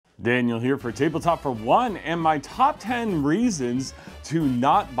Daniel here for Tabletop for One and my top 10 reasons to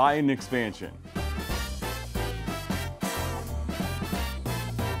not buy an expansion.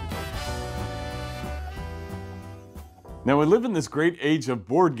 Now we live in this great age of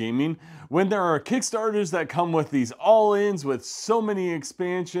board gaming when there are Kickstarters that come with these all-ins with so many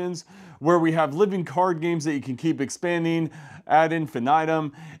expansions, where we have living card games that you can keep expanding ad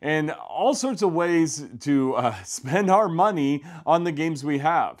infinitum, and all sorts of ways to spend our money on the games we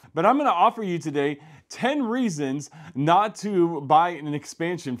have. But I'm going to offer you today 10 reasons not to buy an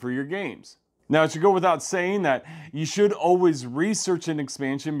expansion for your games. Now, it should go without saying that you should always research an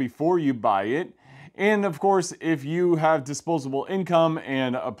expansion before you buy it. And of course, if you have disposable income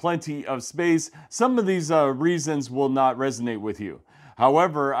and plenty of space, some of these reasons will not resonate with you.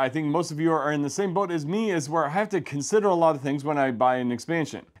 However, I think most of you are in the same boat as me, is where I have to consider a lot of things when I buy an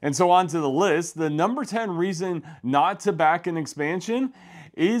expansion. And so on to the list, the number 10 reason not to back an expansion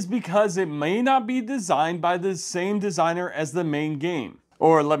is because it may not be designed by the same designer as the main game.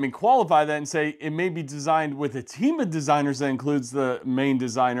 Or let me qualify that and say it may be designed with a team of designers that includes the main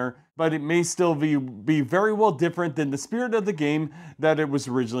designer, but it may still be very well different than the spirit of the game that it was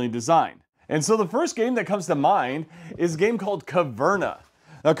originally designed. And so the first game that comes to mind is a game called Caverna.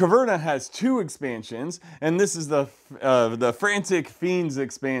 Now Caverna has two expansions, and this is the Frantic Fiends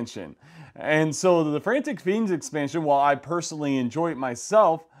expansion. And so the Frantic Fiends expansion, while I personally enjoy it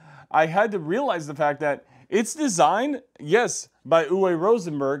myself, I had to realize the fact that it's designed, yes, by Uwe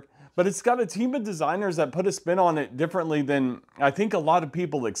Rosenberg, but it's got a team of designers that put a spin on it differently than I think a lot of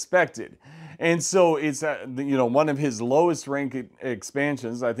people expected. And so it's one of his lowest ranked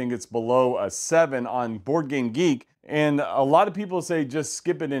expansions. I think it's below a 7 on Board Game Geek. And a lot of people say just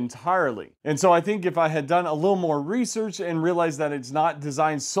skip it entirely. And so I think if I had done a little more research and realized that it's not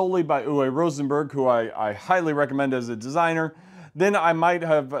designed solely by Uwe Rosenberg, who I highly recommend as a designer, then I might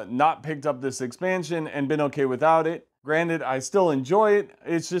have not picked up this expansion and been okay without it. Granted, I still enjoy it.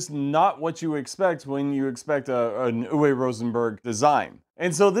 It's just not what you expect when you expect an Uwe Rosenberg design.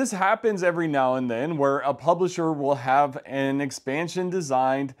 And so this happens every now and then, where a publisher will have an expansion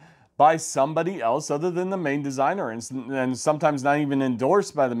designed by somebody else other than the main designer, and sometimes not even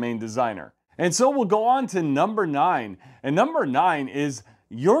endorsed by the main designer. And so we'll go on to number 9. And number 9 is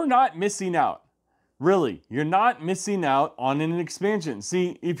you're not missing out. Really, you're not missing out on an expansion.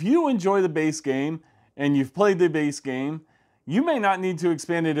 See, if you enjoy the base game and you've played the base game, you may not need to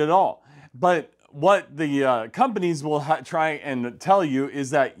expand it at all. But what the companies will try and tell you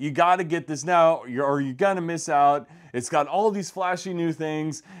is that you got to get this now or you're going to miss out. It's got all these flashy new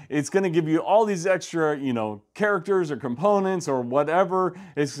things. It's going to give you all these extra, characters or components or whatever.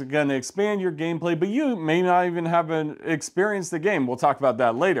 It's going to expand your gameplay, but you may not even have experienced the game. We'll talk about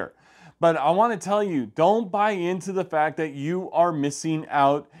that later. But I want to tell you, don't buy into the fact that you are missing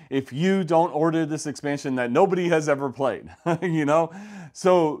out if you don't order this expansion that nobody has ever played,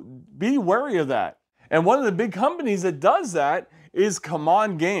 So be wary of that. And one of the big companies that does that is Come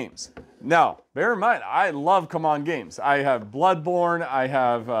On Games. Now, bear in mind, I love Come On Games. I have Bloodborne, I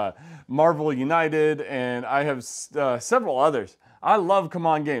have Marvel United, and I have several others. I love Come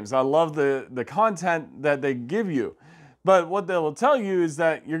On Games. I love the content that they give you. But what they'll tell you is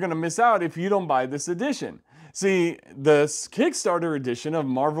that you're going to miss out if you don't buy this edition. See, the Kickstarter edition of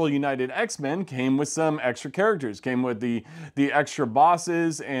Marvel United X-Men came with some extra characters, came with the extra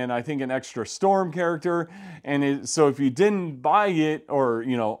bosses and I think an extra Storm character. And so if you didn't buy it or,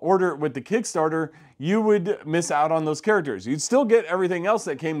 order it with the Kickstarter, you would miss out on those characters. You'd still get everything else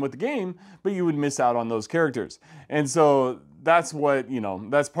that came with the game, but you would miss out on those characters. And so that's what,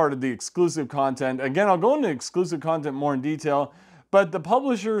 that's part of the exclusive content. Again, I'll go into exclusive content more in detail, but the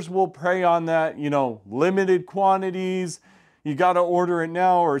publishers will prey on that, limited quantities. You got to order it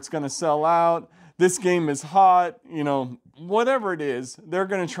now or it's going to sell out. This game is hot, whatever it is, they're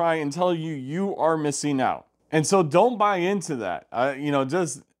going to try and tell you you are missing out. And so don't buy into that.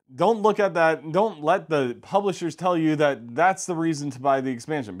 Just don't look at that. Don't let the publishers tell you that that's the reason to buy the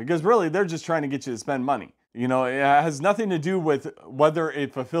expansion, because really they're just trying to get you to spend money. It has nothing to do with whether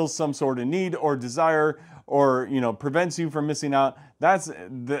it fulfills some sort of need or desire or, prevents you from missing out. That's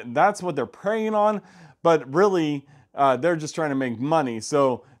what they're preying on, but really they're just trying to make money.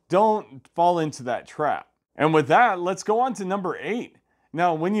 So don't fall into that trap. And with that, let's go on to number 8.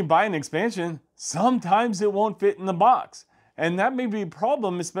 Now, when you buy an expansion, sometimes it won't fit in the box. And that may be a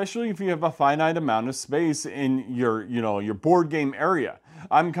problem, especially if you have a finite amount of space in your board game area.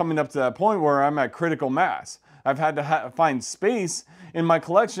 I'm coming up to that point where I'm at critical mass. I've had to find space in my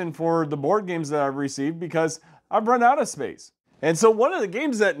collection for the board games that I've received because I've run out of space. And so one of the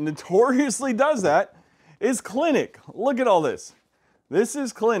games that notoriously does that is Clinic. Look at all this. This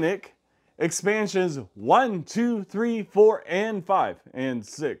is Clinic expansions 1, 2, 3, 4, and 5, and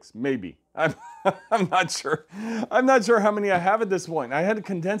 6, maybe. I'm not sure. I'm not sure how many I have at this point. I had to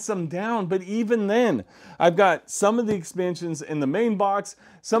condense them down, but even then, I've got some of the expansions in the main box,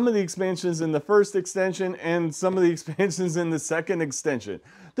 some of the expansions in the first extension, and some of the expansions in the second extension.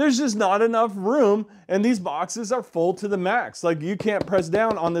 There's just not enough room, and these boxes are full to the max. Like, you can't press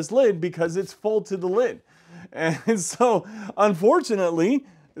down on this lid because it's full to the lid. And so, unfortunately,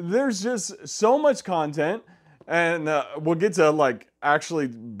 there's just so much content, and we'll get to like actually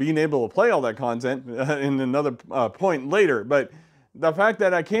being able to play all that content in another point later. But the fact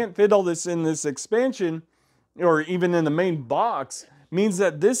that I can't fit all this in this expansion or even in the main box means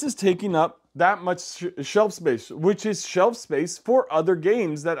that this is taking up that much shelf space, which is shelf space for other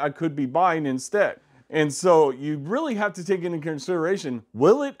games that I could be buying instead. And so you really have to take into consideration,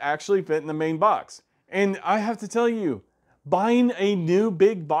 will it actually fit in the main box? And I have to tell you, buying a new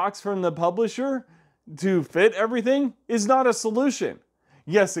big box from the publisher to fit everything is not a solution.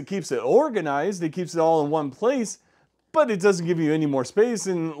 Yes, it keeps it organized, it keeps it all in one place, but it doesn't give you any more space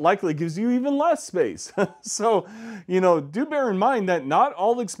and likely gives you even less space. So, do bear in mind that not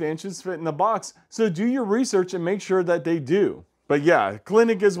all expansions fit in the box, so do your research and make sure that they do. But yeah,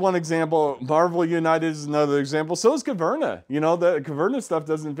 Clinic is one example, Marvel United is another example, so is Caverna. The Caverna stuff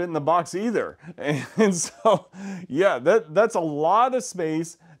doesn't fit in the box either. And so, yeah, that's a lot of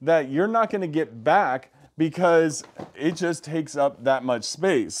space that you're not going to get back because it just takes up that much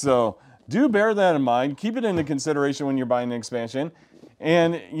space. So do bear that in mind. Keep it into consideration when you're buying an expansion.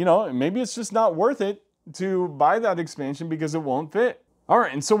 And, maybe it's just not worth it to buy that expansion because it won't fit. All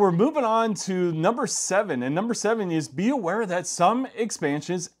right, and so we're moving on to number 7. And number 7 is be aware that some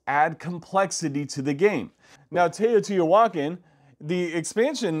expansions add complexity to the game. Now, Teotihuacan, the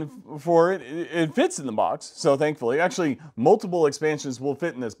expansion for it fits in the box, so thankfully. Actually, multiple expansions will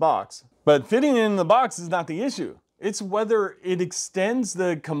fit in this box. But fitting in the box is not the issue. It's whether it extends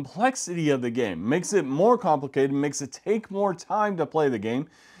the complexity of the game, makes it more complicated, makes it take more time to play the game.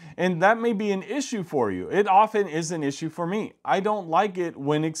 And that may be an issue for you. It often is an issue for me. I don't like it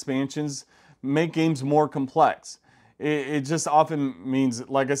when expansions make games more complex. It just often means,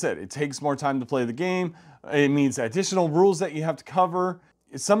 like I said, it takes more time to play the game. It means additional rules that you have to cover.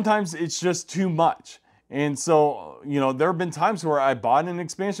 Sometimes it's just too much. And so, there have been times where I bought an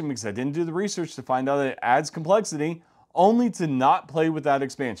expansion because I didn't do the research to find out that it adds complexity, only to not play with that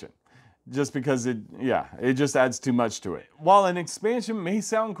expansion. Just because it just adds too much to it. While an expansion may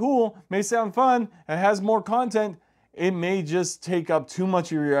sound cool, may sound fun, and has more content, it may just take up too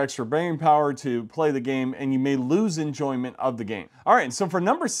much of your extra brain power to play the game, and you may lose enjoyment of the game. All right, so for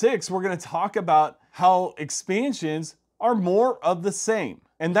number 6, we're going to talk about how expansions are more of the same,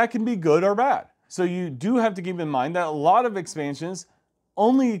 and that can be good or bad. So you do have to keep in mind that a lot of expansions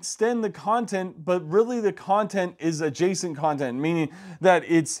only extend the content, but really the content is adjacent content, meaning that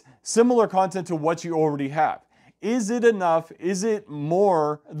it's similar content to what you already have. Is it enough? Is it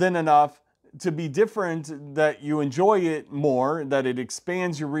more than enough to be different, that you enjoy it more, that it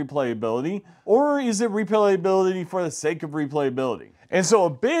expands your replayability? Or is it replayability for the sake of replayability? And so a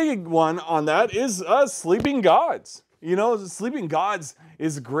big one on that is Sleeping Gods. Sleeping Gods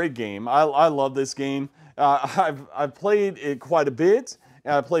is a great game. I love this game. I've played it quite a bit.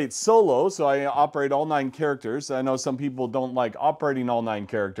 And I play it solo, so I operate all 9 characters. I know some people don't like operating all 9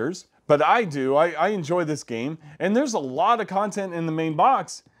 characters, but I do. I enjoy this game, and there's a lot of content in the main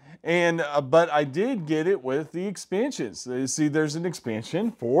box. But I did get it with the expansions. You see, there's an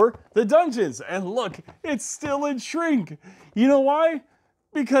expansion for the dungeons, and look, it's still in shrink. You know why?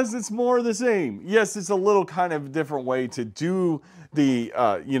 Because it's more of the same. Yes, it's a little kind of different way to do the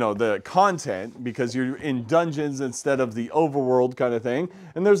the content, because you're in dungeons instead of the overworld kind of thing.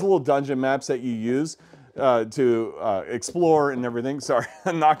 And there's little dungeon maps that you use to explore and everything. Sorry,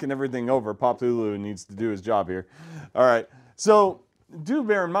 I'm knocking everything over. Pop Hulu needs to do his job here. All right, so do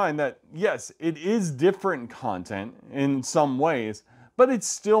bear in mind that yes, it is different content in some ways, but it's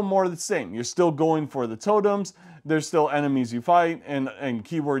still more the same. You're still going for the totems. There's still enemies you fight and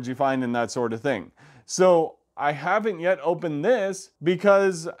keywords you find and that sort of thing. So I haven't yet opened this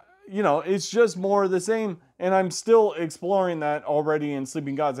because, it's just more of the same, and I'm still exploring that already in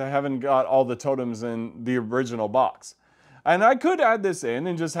Sleeping Gods. I haven't got all the totems in the original box. And I could add this in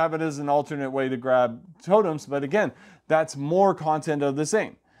and just have it as an alternate way to grab totems, but again, that's more content of the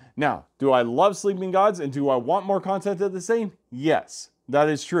same. Now, do I love Sleeping Gods and do I want more content of the same? Yes, that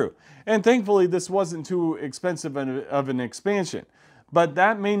is true. And thankfully, this wasn't too expensive of an expansion. But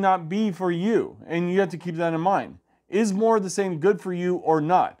that may not be for you, and you have to keep that in mind. Is more of the same good for you or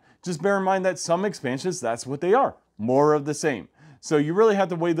not? Just bear in mind that some expansions, that's what they are, more of the same. So you really have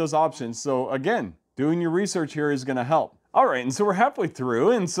to weigh those options. So again, doing your research here is going to help. All right, and so we're halfway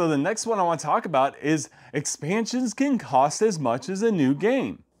through, and so the next one I want to talk about is expansions can cost as much as a new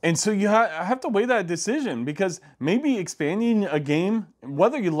game. And so you have to weigh that decision, because maybe expanding a game,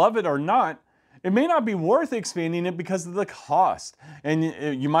 whether you love it or not, it may not be worth expanding it because of the cost.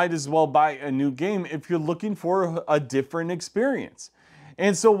 And you might as well buy a new game if you're looking for a different experience.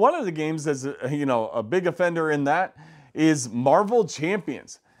 And so one of the games that's a big offender in that is Marvel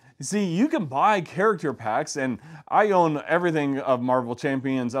Champions. See, you can buy character packs, and I own everything of Marvel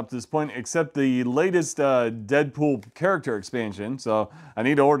Champions up to this point except the latest Deadpool character expansion, so I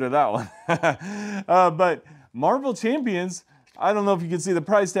need to order that one. But Marvel Champions, I don't know if you can see the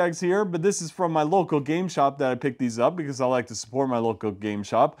price tags here, but this is from my local game shop that I picked these up because I like to support my local game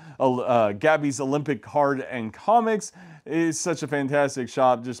shop. Gabby's Olympic Card and Comics is such a fantastic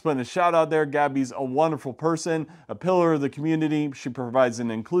shop. Just putting a shout out there. Gabby's a wonderful person, a pillar of the community. She provides an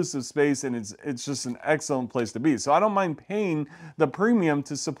inclusive space, and it's just an excellent place to be. So I don't mind paying the premium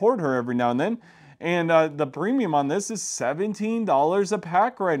to support her every now and then. And the premium on this is $17 a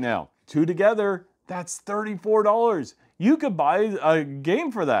pack right now. Two together, that's $34. You could buy a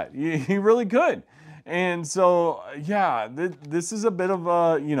game for that. You really could. And so, yeah, this is a bit of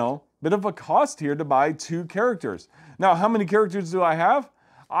a cost here to buy two characters. Now, how many characters do I have?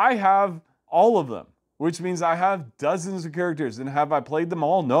 I have all of them, which means I have dozens of characters. And have I played them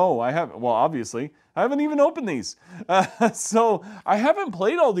all? No, I haven't. Well, obviously, I haven't even opened these. So I haven't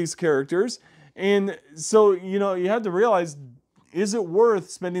played all these characters. And so, you have to realize, is it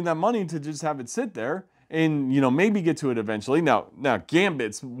worth spending that money to just have it sit there? And, maybe get to it eventually. Now,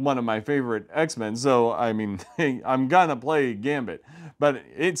 Gambit's one of my favorite X-Men, so, I mean, I'm gonna play Gambit. But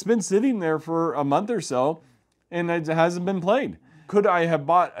it's been sitting there for a month or so, and it hasn't been played. Could I have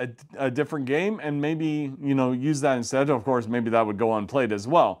bought a different game and maybe, use that instead? Of course, maybe that would go unplayed as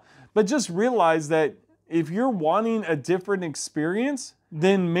well. But just realize that if you're wanting a different experience,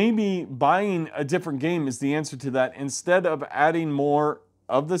 then maybe buying a different game is the answer to that instead of adding more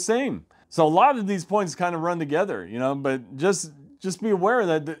of the same. So a lot of these points kind of run together, but just be aware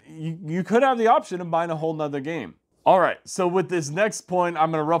that you could have the option of buying a whole nother game. All right, so with this next point,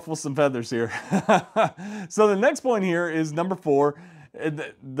 I'm gonna ruffle some feathers here. So the next point here is number 4,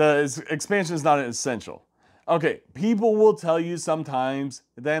 the expansion is not essential. Okay, people will tell you sometimes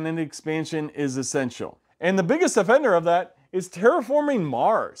that an expansion is essential. And the biggest offender of that is Terraforming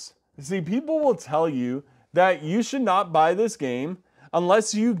Mars. See, people will tell you that you should not buy this game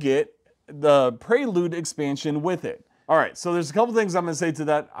unless you get the Prelude expansion with it. All right, so there's a couple things I'm gonna say to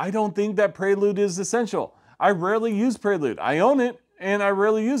that. I don't think that Prelude is essential. I rarely use Prelude. I own it, and I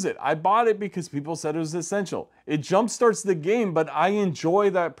rarely use it. I bought it because people said it was essential. It jumpstarts the game, but I enjoy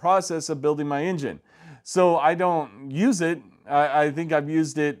that process of building my engine. So I don't use it. I think I've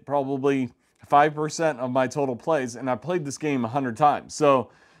used it probably 5% of my total plays, and I played this game 100 times. So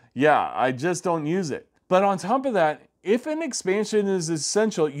yeah, I just don't use it. But on top of that, if an expansion is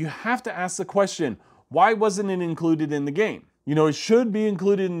essential, you have to ask the question, why wasn't it included in the game? It should be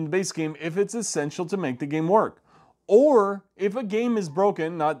included in the base game if it's essential to make the game work. Or if a game is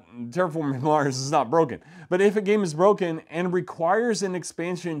broken, not Terraforming Mars is not broken, but if a game is broken and requires an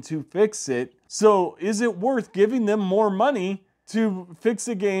expansion to fix it, so is it worth giving them more money to fix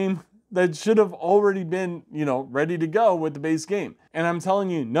a game that should have already been, ready to go with the base game? And I'm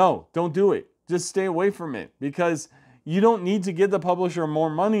telling you, no, don't do it. Just stay away from it, because you don't need to give the publisher more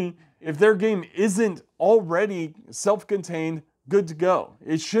money if their game isn't already self-contained, good to go.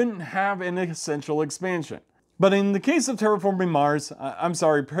 It shouldn't have an essential expansion. But in the case of Terraforming Mars, I'm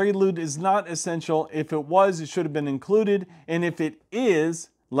sorry, Prelude is not essential. If it was, it should have been included. And if it is,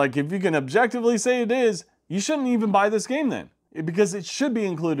 like if you can objectively say it is, you shouldn't even buy this game then, because it should be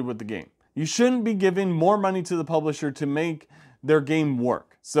included with the game. You shouldn't be giving more money to the publisher to make their game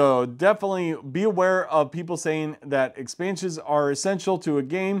work. So definitely be aware of people saying that expansions are essential to a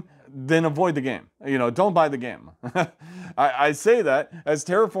game, then avoid the game. Don't buy the game. I say that as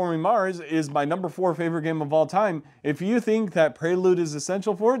Terraforming Mars is my number 4 favorite game of all time. If you think that Prelude is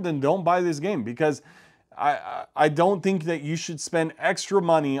essential for it, then don't buy this game, because I don't think that you should spend extra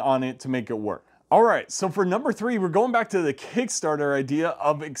money on it to make it work. All right, so for number 3, we're going back to the Kickstarter idea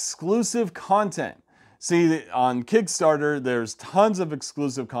of exclusive content. See, on Kickstarter, there's tons of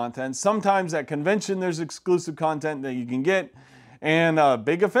exclusive content. Sometimes at convention, there's exclusive content that you can get. And a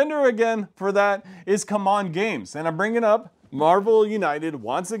big offender again for that is CMON Games. And I'm bringing up Marvel United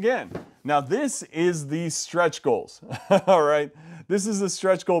once again. Now, this is the stretch goals. All right, this is the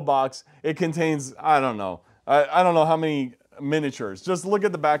stretch goal box. It contains, I don't know how many miniatures. Just look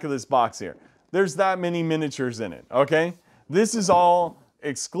at the back of this box here. There's that many miniatures in it, okay? This is all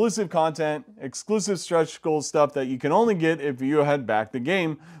exclusive content, exclusive stretch goal stuff that you can only get if you had backed the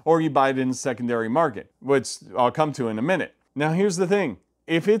game or you buy it in the secondary market, which I'll come to in a minute. Now here's the thing.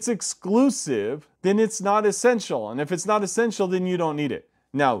 If it's exclusive, then it's not essential. And if it's not essential, then you don't need it.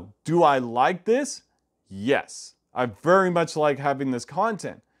 Now, do I like this? Yes. I very much like having this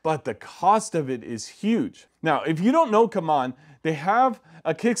content, but the cost of it is huge. Now, if you don't know, come on, they have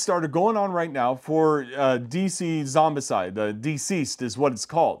a Kickstarter going on right now for DC Zombicide. Deceased is what it's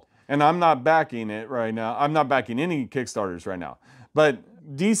called. And I'm not backing it right now. I'm not backing any Kickstarters right now.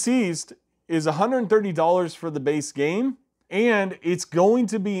 But Deceased is $130 for the base game, and it's going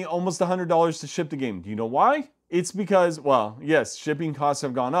to be almost $100 to ship the game. Do you know why? It's because, well, yes, shipping costs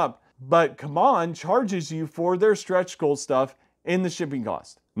have gone up, but Come On charges you for their stretch goal stuff in the shipping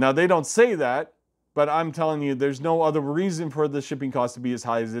cost. Now, they don't say that, but I'm telling you, there's no other reason for the shipping cost to be as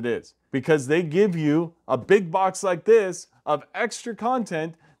high as it is. Because they give you a big box like this of extra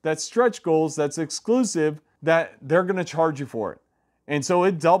content that's stretch goals, that's exclusive, that they're gonna charge you for it. And so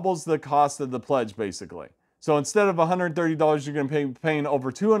it doubles the cost of the pledge, basically. So instead of $130, you're gonna be paying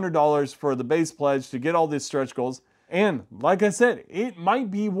over $200 for the base pledge to get all these stretch goals. And like I said, it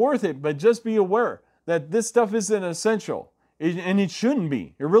might be worth it, but just be aware that this stuff isn't essential. And it shouldn't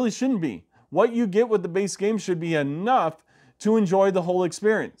be. It really shouldn't be. What you get with the base game should be enough to enjoy the whole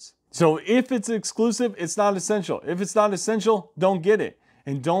experience. So if it's exclusive, it's not essential. If it's not essential, don't get it.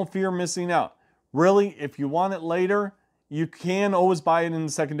 And don't fear missing out. Really, if you want it later, you can always buy it in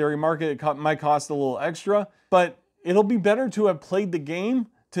the secondary market. It might cost a little extra, but it'll be better to have played the game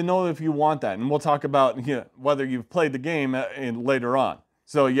to know if you want that. And we'll talk about whether you've played the game later on.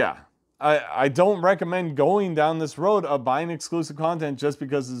 So yeah. I don't recommend going down this road of buying exclusive content just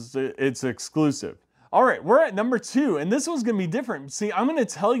because it's exclusive. All right, we're at number 2, and this one's gonna be different. See, I'm gonna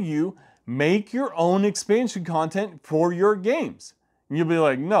tell you, make your own expansion content for your games. And you'll be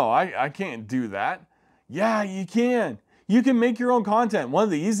like, no, I can't do that. Yeah, you can. You can make your own content. One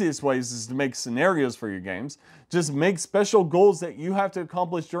of the easiest ways is to make scenarios for your games. Just make special goals that you have to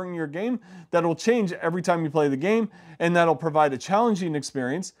accomplish during your game that'll change every time you play the game, and that'll provide a challenging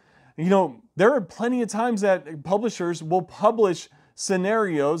experience. You know, there are plenty of times that publishers will publish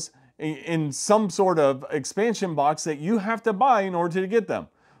scenarios in some sort of expansion box that you have to buy in order to get them.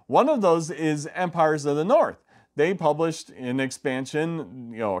 One of those is Empires of the North. They published an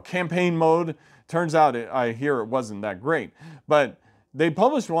expansion, a campaign mode. Turns out, I hear it wasn't that great, but they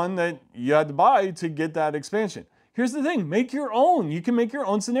published one that you had to buy to get that expansion. Here's the thing, make your own. You can make your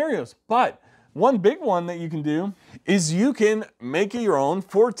own scenarios, but one big one that you can do is you can make your own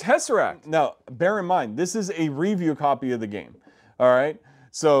for Tesseract. Now, bear in mind, this is a review copy of the game, all right?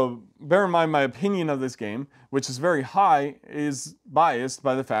 So bear in mind my opinion of this game, which is very high, is biased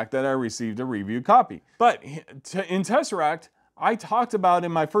by the fact that I received a review copy. But in Tesseract, I talked about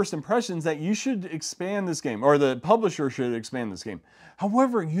in my first impressions that you should expand this game, or the publisher should expand this game.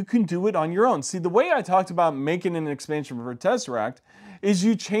 However, you can do it on your own. See, the way I talked about making an expansion for Tesseract is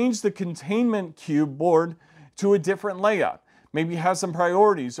you change the containment cube board to a different layout. Maybe have some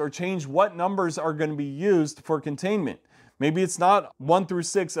priorities or change what numbers are going to be used for containment. Maybe it's not 1 through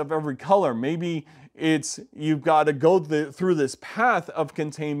 6 of every color. Maybe it's you've got to go through this path of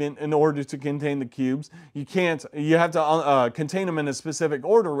containment in order to contain the cubes. You have to contain them in a specific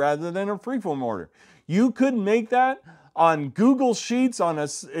order rather than a freeform order. You could make that on Google Sheets, on an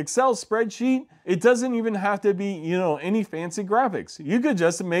Excel spreadsheet. It doesn't even have to be, any fancy graphics. You could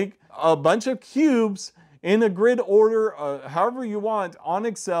just make a bunch of cubes in a grid order, however you want, on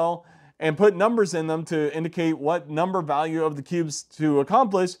Excel, and put numbers in them to indicate what number value of the cubes to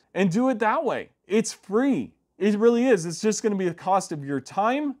accomplish, and do it that way. It's free. It really is. It's just going to be the cost of your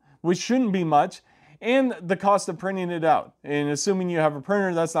time, which shouldn't be much, and the cost of printing it out. And assuming you have a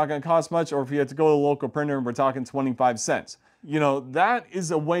printer, that's not going to cost much, or if you have to go to a local printer, we're talking 25 cents. That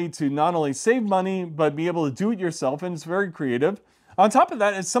is a way to not only save money, but be able to do it yourself, and it's very creative. On top of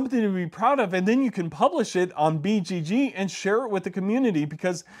that, it's something to be proud of, and then you can publish it on BGG and share it with the community,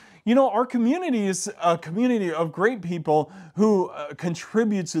 because our community is a community of great people who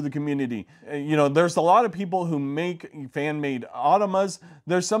contribute to the community. There's a lot of people who make fan-made automas.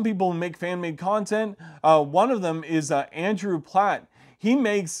 There's some people who make fan-made content. One of them is Andrew Platt. He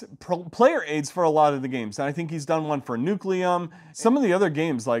makes player aids for a lot of the games. And I think he's done one for Nucleum. Some of the other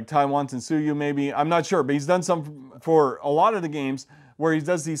games like Taiwan Tensuyu maybe, I'm not sure, but he's done some for a lot of the games where he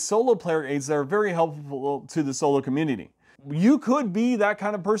does these solo player aids that are very helpful to the solo community. You could be that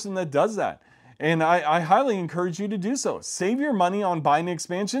kind of person that does that. And I highly encourage you to do so. Save your money on buying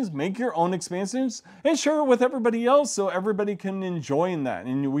expansions, make your own expansions, and share it with everybody else so everybody can enjoy in that.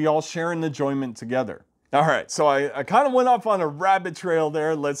 And we all share in the enjoyment together. All right, so I kind of went off on a rabbit trail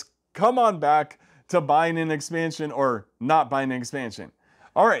there. Let's come on back to buying an expansion or not buying an expansion.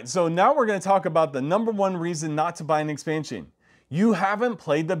 All right, so now we're going to talk about the #1 reason not to buy an expansion. You haven't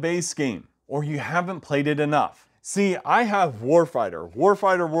played the base game, or you haven't played it enough. See, I have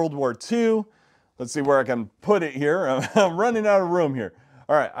Warfighter World War II. Let's see where I can put it here. I'm running out of room here.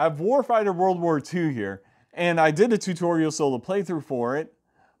 All right, I have Warfighter World War II here, and I did a tutorial solo playthrough for it.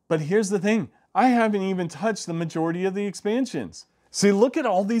 But here's the thing, I haven't even touched the majority of the expansions. See, look at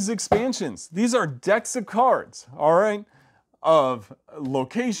all these expansions. These are decks of cards, all right, of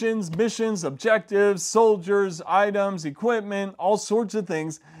locations, missions, objectives, soldiers, items, equipment, all sorts of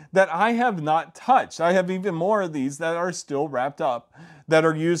things that I have not touched. I have even more of these that are still wrapped up, that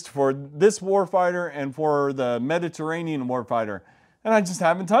are used for this warfighter and for the Mediterranean warfighter, and I just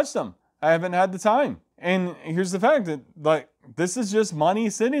haven't touched them. I haven't had the time. And here's the fact that, like, this is just money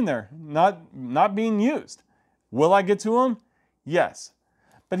sitting there, not being used. Will I get to them? Yes.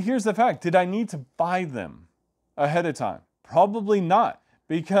 But here's the fact, did I need to buy them ahead of time? Probably not,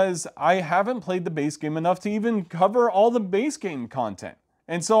 because I haven't played the base game enough to even cover all the base game content.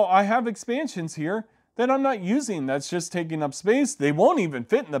 And so I have expansions here that I'm not using, that's just taking up space. They won't even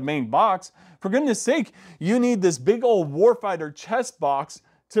fit in the main box. For goodness sake, you need this big old Warfighter chest box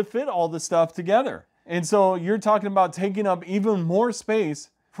to fit all the stuff together. And so you're talking about taking up even more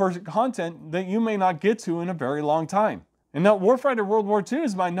space for content that you may not get to in a very long time. And now Warfighter World War II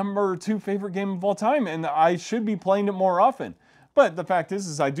is my #2 favorite game of all time, and I should be playing it more often. But the fact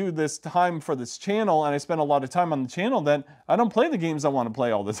is I do this time for this channel, and I spend a lot of time on the channel that I don't play the games I want to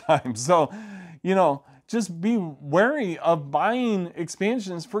play all the time. So, you know, just be wary of buying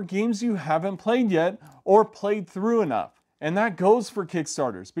expansions for games you haven't played yet or played through enough. And that goes for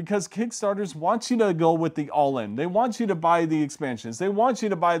Kickstarters, because Kickstarters want you to go with the all-in. They want you to buy the expansions. They want you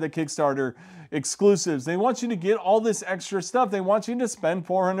to buy the Kickstarter exclusives. They want you to get all this extra stuff. They want you to spend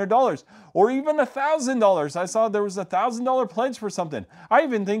 $400 or even $1,000. I saw there was a $1,000 pledge for something. I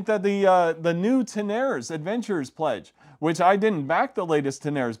even think that the new Tenares Adventures pledge, which I didn't back the latest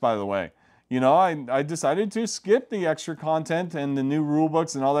Tenares, by the way. You know, I decided to skip the extra content and the new rule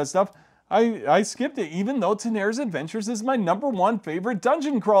books and all that stuff. I skipped it, even though Tenares Adventures is my #1 favorite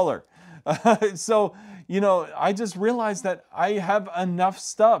dungeon crawler. So, you know, I just realized that I have enough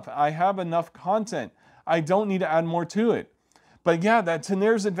stuff. I have enough content. I don't need to add more to it. But yeah, that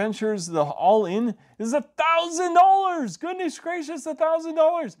Tenares Adventures, the all-in, is $1,000. Goodness gracious,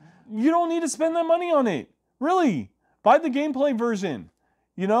 $1,000. You don't need to spend that money on it. Really, buy the gameplay version,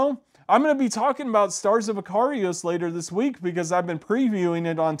 you know? I'm going to be talking about Stars of Icarios later this week because I've been previewing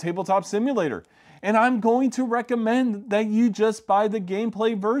it on Tabletop Simulator. And I'm going to recommend that you just buy the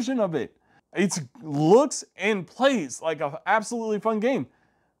gameplay version of it. It looks and plays like an absolutely fun game.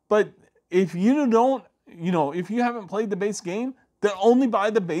 But if you don't, you know, if you haven't played the base game, then only buy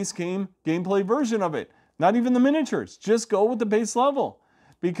the base game gameplay version of it. Not even the miniatures. Just go with the base level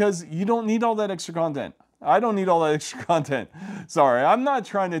because you don't need all that extra content. I don't need all that extra content. Sorry, I'm not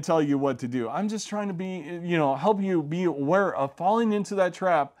trying to tell you what to do. I'm just trying to be, you know, help you be aware of falling into that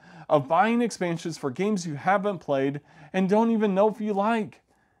trap of buying expansions for games you haven't played and don't even know if you like.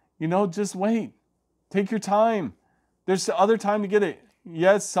 You know, just wait. Take your time. There's other time to get it.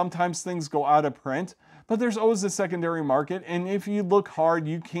 Yes, sometimes things go out of print, but there's always a secondary market, and if you look hard,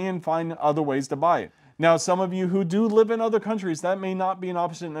 you can find other ways to buy it. Now, some of you who do live in other countries, that may not be an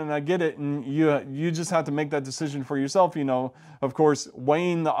option, and I get it, and you just have to make that decision for yourself, you know, of course,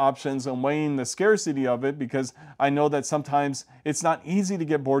 weighing the options and weighing the scarcity of it, because I know that sometimes it's not easy to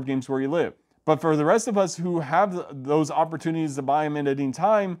get board games where you live. But for the rest of us who have those opportunities to buy them at any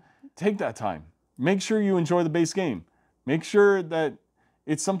time, take that time. Make sure you enjoy the base game. Make sure that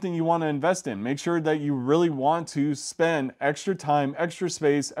it's something you want to invest in. Make sure that you really want to spend extra time, extra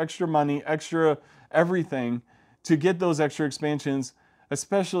space, extra money, extra everything to get those extra expansions,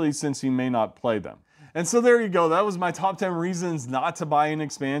 especially since you may not play them. And so there you go. That was my top 10 reasons not to buy an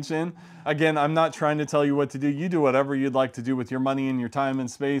expansion. Again, I'm not trying to tell you what to do. You do whatever you'd like to do with your money and your time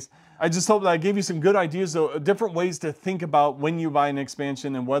and space. I just hope that I gave you some good ideas, though, different ways to think about when you buy an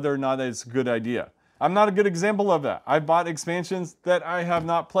expansion and whether or not it's a good idea. I'm not a good example of that. I've bought expansions that I have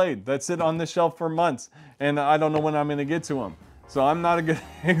not played, that sit on the shelf for months, and I don't know when I'm going to get to them. So I'm not a good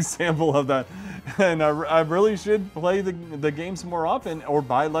example of that. And I really should play the games more often or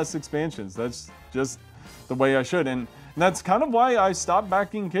buy less expansions. That's just the way I should. And that's kind of why I stopped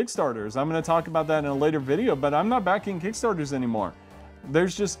backing Kickstarters. I'm going to talk about that in a later video, but I'm not backing Kickstarters anymore.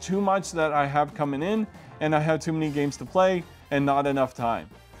 There's just too much that I have coming in, and I have too many games to play and not enough time.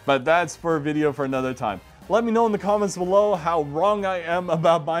 But that's for a video for another time. Let me know in the comments below how wrong I am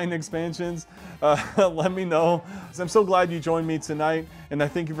about buying expansions. Let me know. I'm so glad you joined me tonight, and I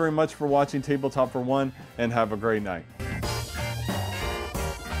thank you very much for watching Tabletop for One, and have a great night.